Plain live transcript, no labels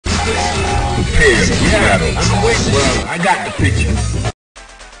Prepare for battle. Well, I got the picture.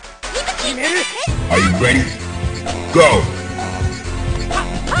 Are you ready? Go!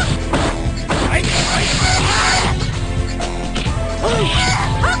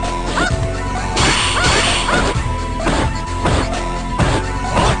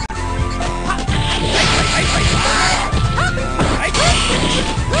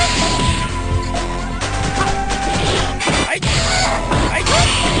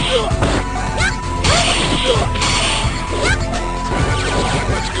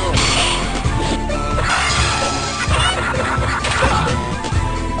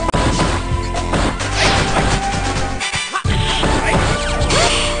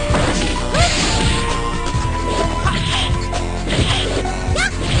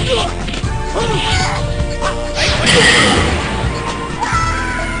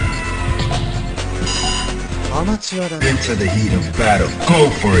 Into the heat of battle. Go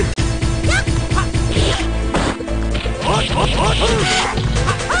for it.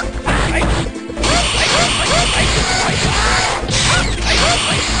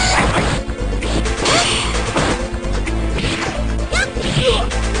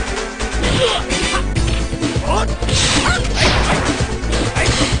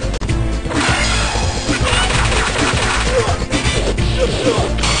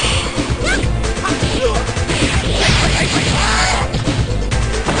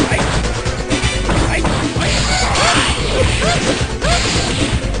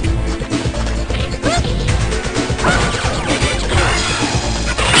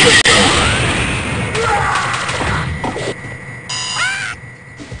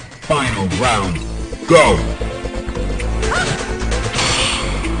 Final round. Go!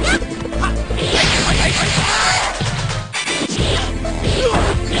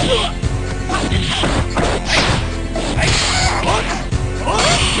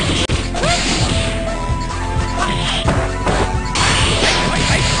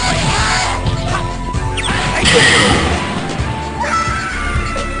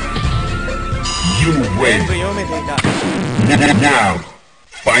 You win. Now,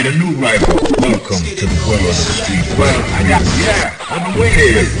 find a new rival. Welcome to the world of Street Fighter. I'm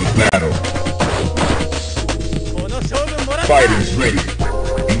prepared for battle. Fighters ready.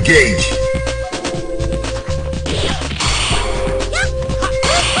 Engage.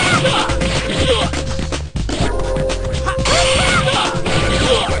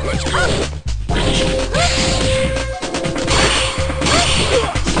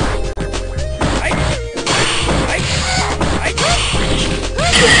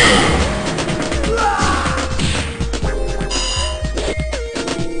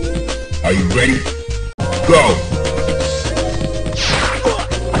 Are you ready? Go!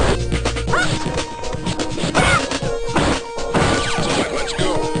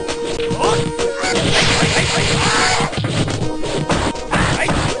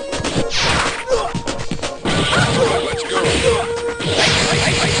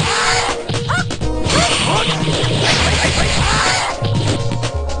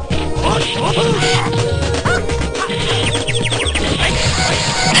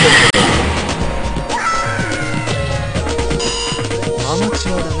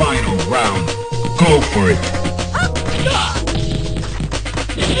 Final round. Go for it.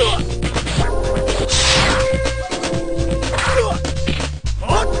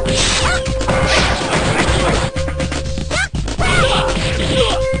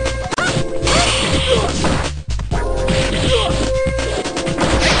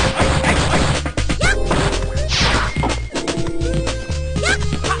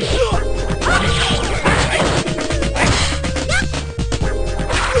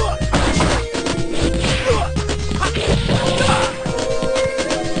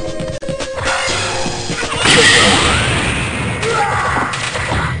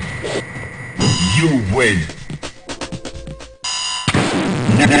 You win.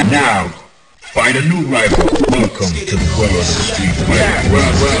 Now, find a new rival. Welcome to the world of Street Fighter.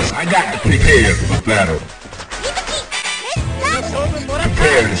 Well, I got to prepare for battle.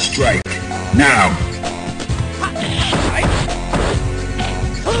 Prepare to strike. Now.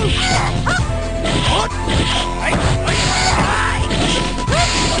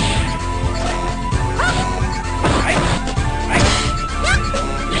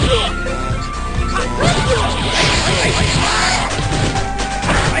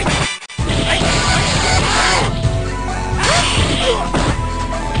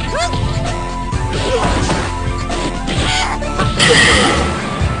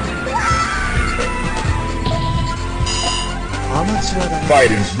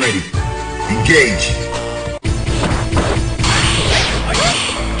 Fighters ready. Engage.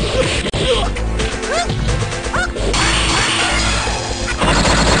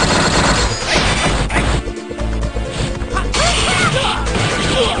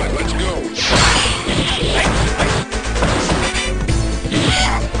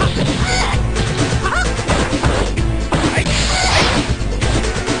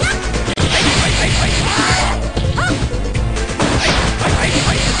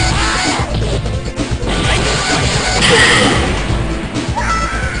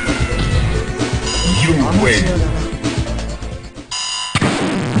 win.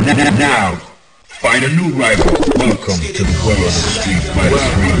 Now, find a new rival. Welcome to the world of Street Fighter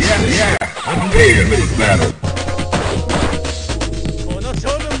III. Prepare for the battle.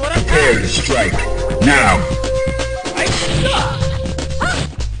 Prepare to strike. Now.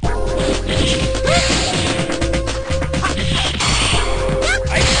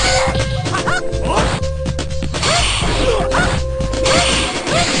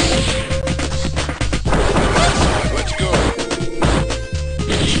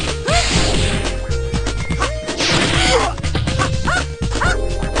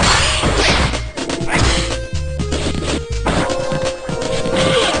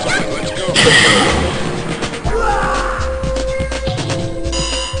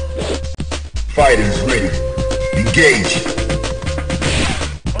 Fighters ready. Engage.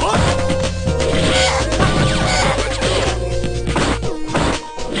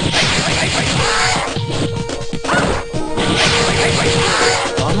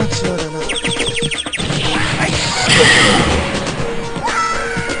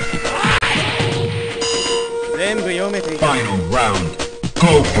 Final round.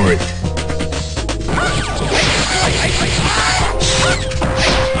 Go for it.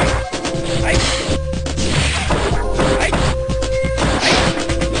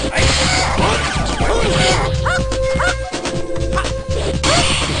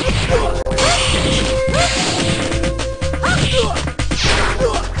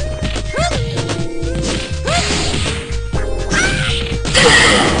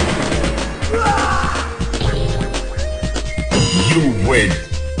 You win.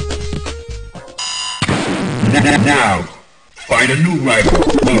 Now, find a new rival.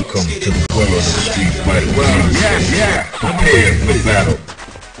 Welcome to the world of Street Fighter III. Prepare for battle.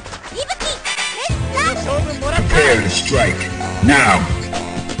 Prepare to strike. Now.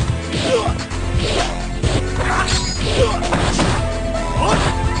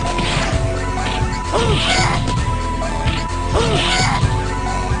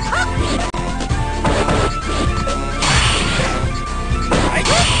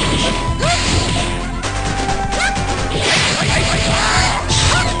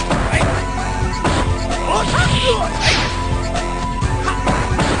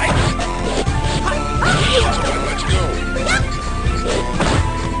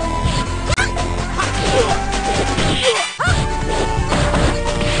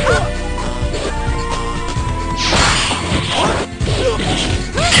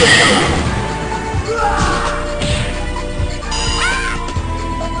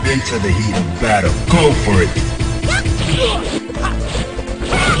 Into the heat of battle. Go for it.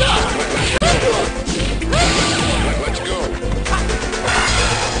 Let's go.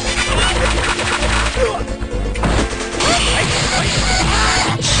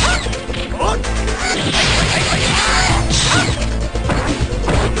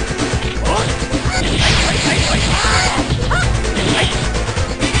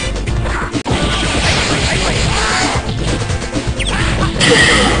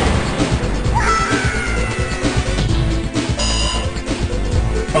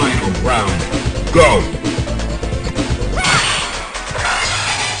 Final round. Go!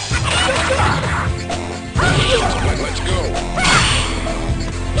 Let's go!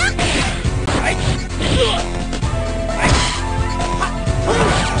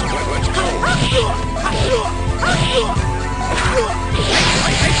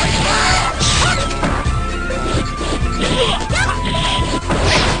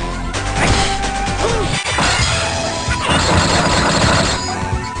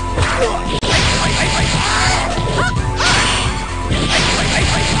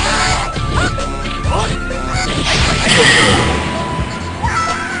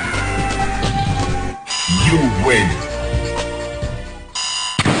 You win.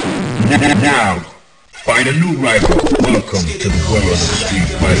 Now, find a new rival. Welcome to the world of Street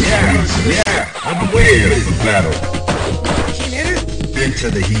Fighter III. Prepare for battle. Into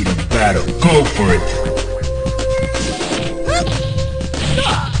the heat of battle. Go for it.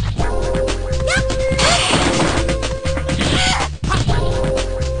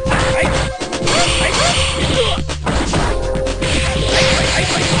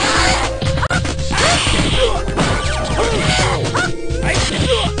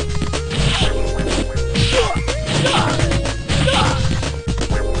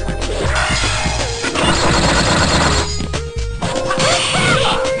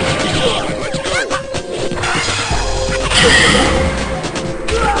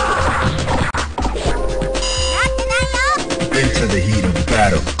 Into the heat of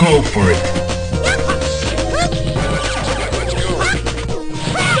battle. Go for it.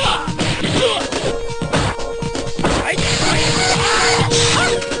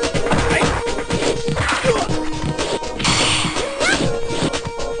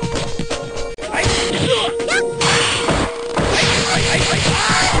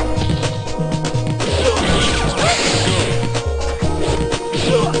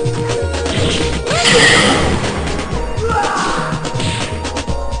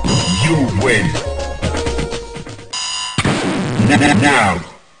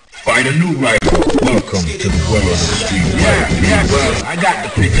 find a new rival. Welcome to the world of Street Fighter. Yeah, well, I got to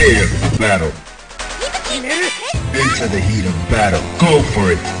prepare for battle. Into the heat of battle. Go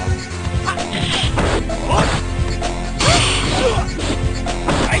for it.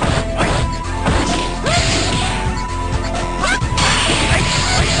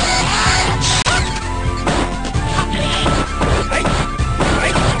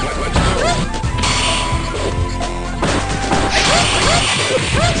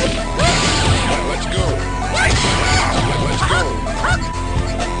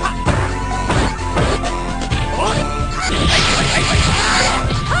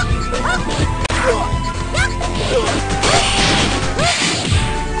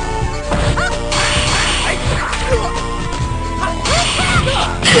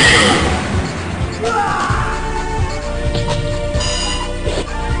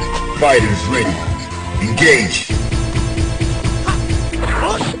 Fighters ready. Engage.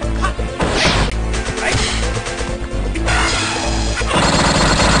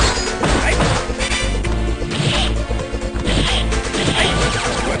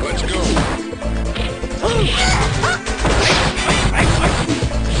 Let's go.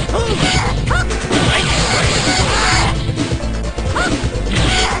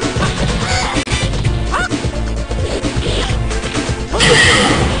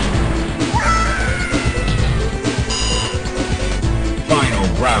 Final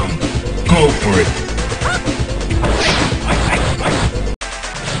round. Go for it.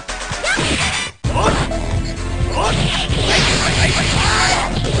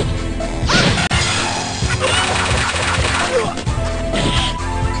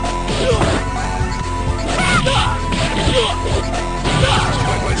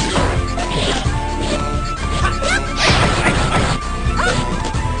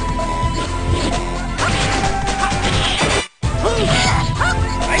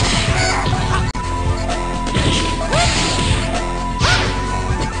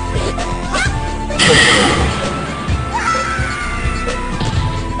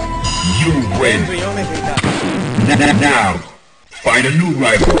 You win. Now, find a new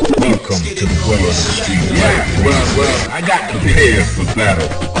rival. Welcome to the world of Street Fighter. Well, I got to prepare for battle.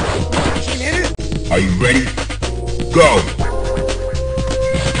 Are you ready? Go!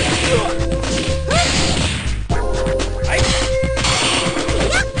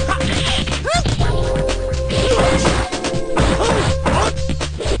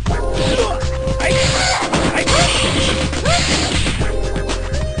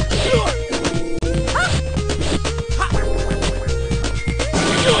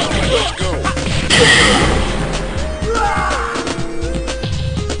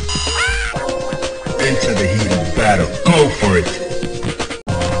 Into the heat of battle. Go for it.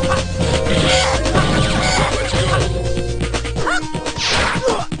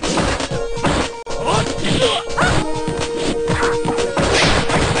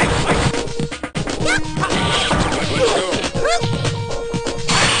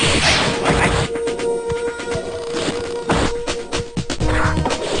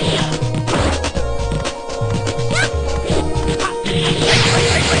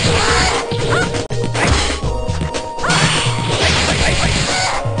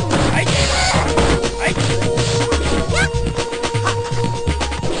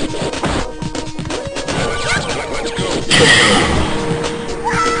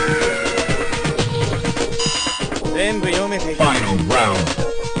 Final round.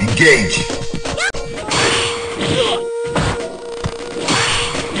 Engage.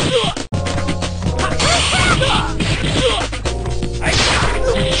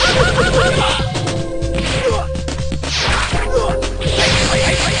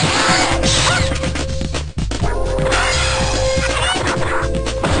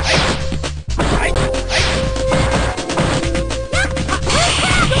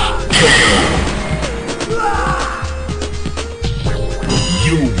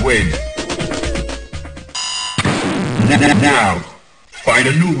 You win. Now, find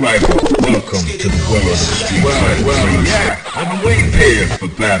a new rival. Welcome to the world of Street Fighter III. Yeah, I've been waiting here for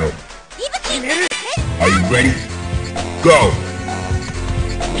battle. Are you ready? Go!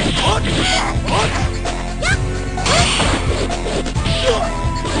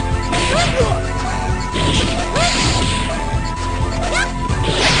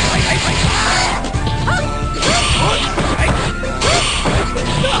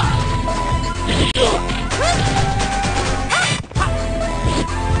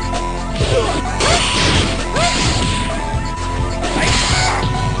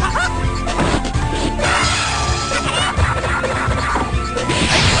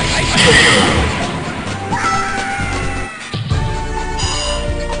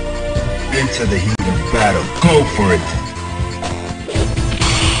 into the heat of battle. Go for it.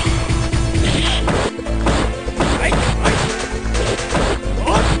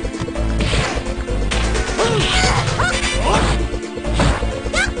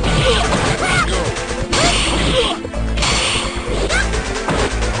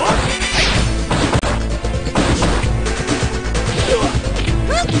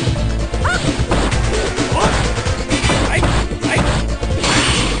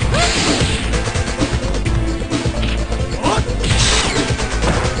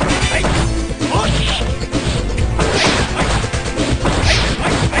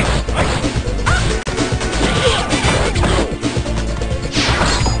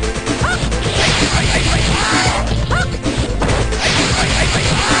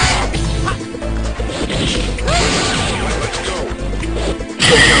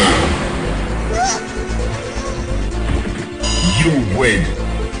 You win.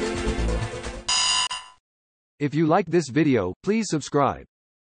 If you like this video, please subscribe.